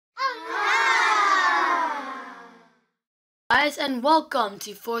guys, and welcome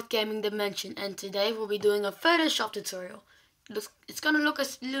to Fourth Gaming Dimension, and today we'll be doing a Photoshop tutorial. It's gonna look a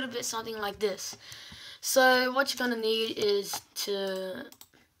little bit something like this. So what you're gonna need is to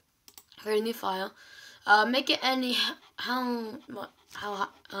create a new file, make it any the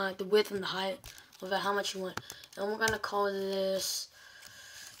width and the height of it, how much you want, and we're gonna call this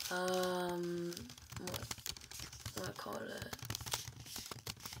I'm gonna call it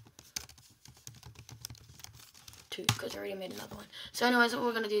 2 because I already made another one. So anyways, what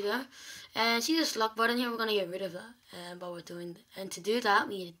we're gonna do there, and see this lock button here, we're gonna get rid of that. And while we're doing and to do that,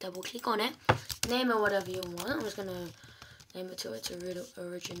 we need to double click on it, name it whatever you want. I'm just gonna name it to its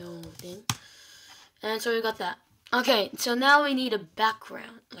original thing. And so we got that. Okay, so now we need a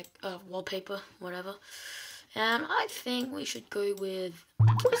background, like wallpaper, whatever. And I think we should go with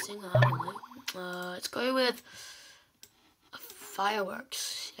this thing. I don't know. Let's go with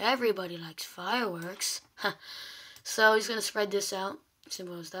fireworks. Everybody likes fireworks. So we're just gonna spread this out.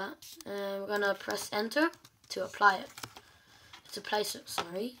 Simple as that. And we're gonna press enter to apply it. To place it,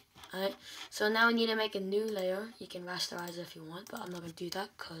 sorry. Alright. So now we need to make a new layer. You can rasterize it if you want, but I'm not gonna do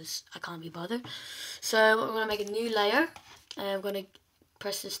that because I can't be bothered. So we're gonna make a new layer, and we're gonna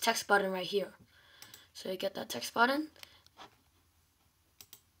press this text button right here. So you get that text button.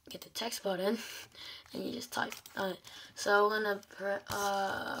 Get the text button, and you just type. Alright. So we're gonna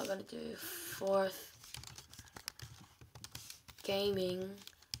do Fourth Gaming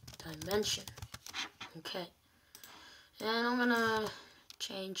Dimension. Okay. And I'm gonna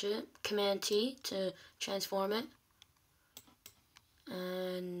change it, Command T to transform it.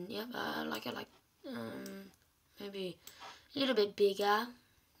 And yep, I like it maybe a little bit bigger.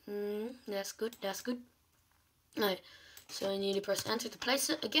 That's good, that's good. Alright, so you need to press enter to place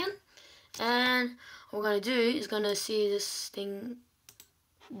it again. And what we're gonna do is gonna see this thing,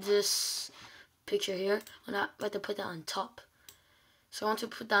 this picture here. We have to put that on top. So once we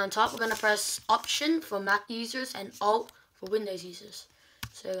put that on top, we're gonna press Option for Mac users and Alt for Windows users.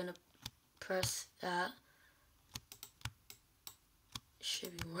 So we're gonna press that. It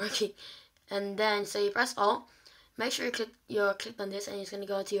should be working. And then so you press Alt. Make sure you're clicked on this, and it's gonna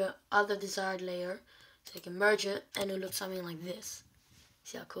go to your other desired layer. So you can merge it, and it'll look something like this.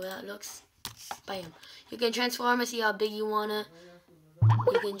 See how cool that looks? Bam. You can transform it, see how big you want it.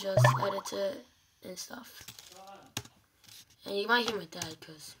 You can just edit it and stuff. And you might hear my dad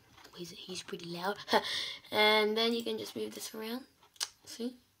because he's pretty loud. And then you can just move this around.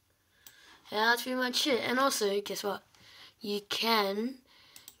 See? Yeah, that's pretty much it. And also, guess what? You can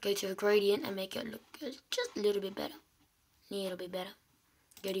go to a gradient and make it look just a little bit better. A little bit better.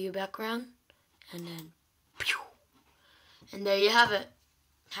 Go to your background, and then, and there you have it.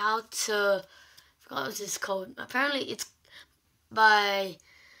 How to, I forgot what this is called. Apparently, it's by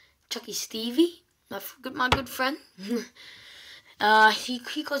Chucky Stevie, my good friend.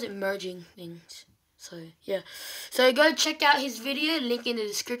 He calls it merging things. So yeah, so go check out his video, link in the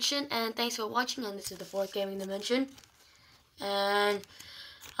description. And thanks for watching. And this is the Fourth Gaming Dimension. And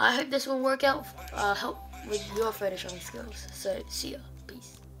I hope this will work out, help with your Photoshop skills. So see ya,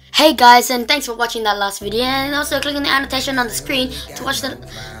 peace. Hey guys, and thanks for watching that last video. And also click on the annotation on the screen to watch the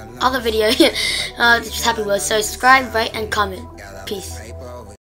other video. Just happy words. So subscribe, rate, and comment. Peace.